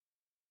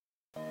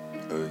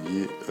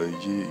Yeah.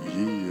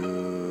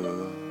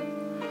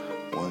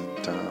 One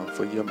time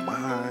for your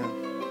mind.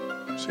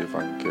 See if I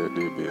can get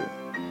this bit.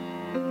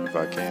 If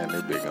I can,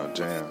 this bit gon'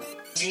 jam.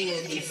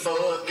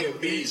 Fucking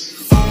beast.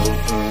 Floating,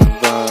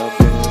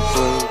 vibing,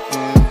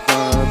 floating,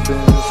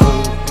 vibing,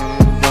 floating,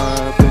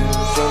 vibing,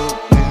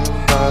 floating,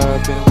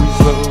 vibing. We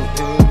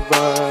floating,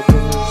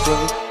 vibing,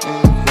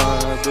 floating,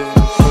 vibing,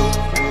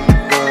 floating,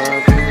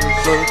 vibing,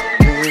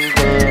 floating,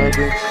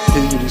 vibing.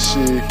 Hear the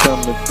shit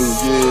coming through,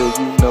 yeah.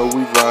 You know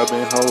we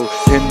vibing, ho.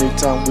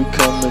 Anytime we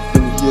coming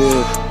through,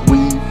 yeah. We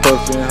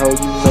puffin', ho.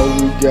 You know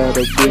we got a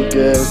big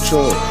ass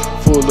truck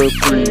full of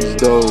breeze,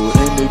 though.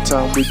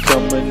 Anytime we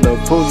coming up,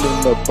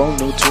 pulling up on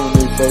the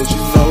 24s,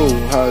 you know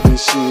how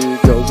this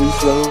shit go. We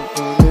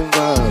floating and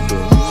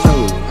vibing. You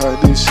know how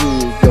this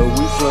shit go.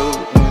 We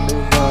floating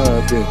and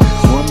vibing.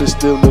 Wanna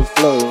steal the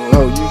flow?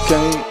 Oh, you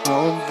can't.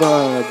 I'm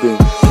vibing.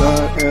 I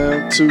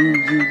am too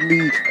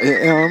unique,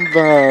 and I'm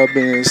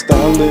vibing.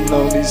 Stalling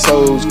on these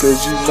hoes,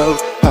 cause you know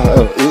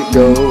how it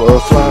go.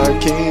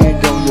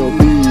 AFlyKing on your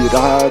beat,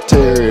 I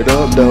tear it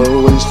up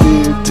though. It's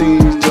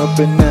 15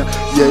 jumping out,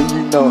 yeah,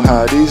 you know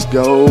how this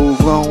go.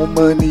 Grown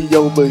money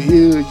over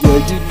here,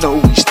 yeah, you know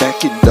we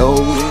stacking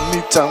dough.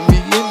 Anytime we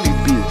in this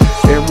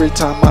bitch, every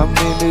time I'm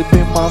in it,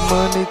 been my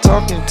money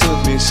talking to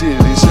me. Shit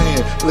is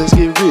saying, let's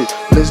get rich,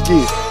 let's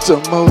get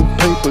some more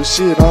paper.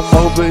 Shit, I'm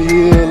over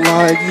here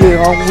like,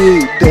 yeah, I'm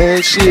with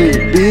that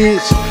shit,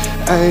 bitch.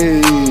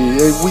 Hey,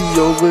 we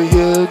over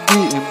here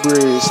getting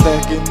bread,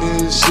 stacking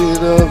this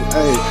shit up.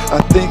 Hey, I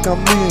think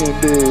I'm in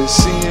there,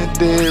 seeing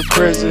dead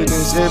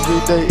presidents every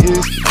day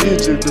is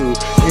digital.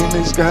 And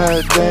this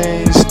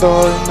goddamn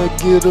starting to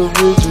get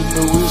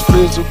original. It's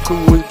physical,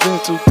 it's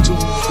mental too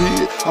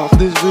big off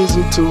this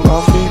visitor.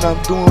 I mean,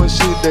 I'm doing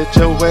shit that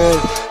your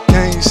ass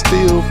can't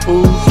steal,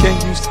 fool. Can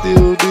you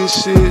steal this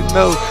shit?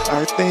 No,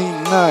 I think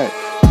not.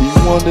 You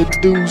wanna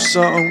do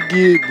something,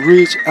 get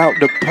rich out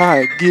the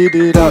pot, get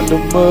it out the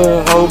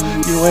mud, ho.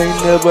 You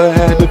ain't never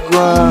had to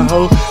grind,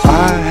 ho.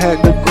 I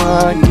had to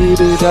grind, get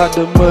it out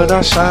the mud.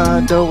 I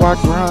shine though, I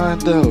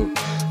grind though.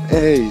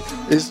 Hey,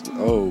 it's,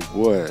 oh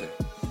boy.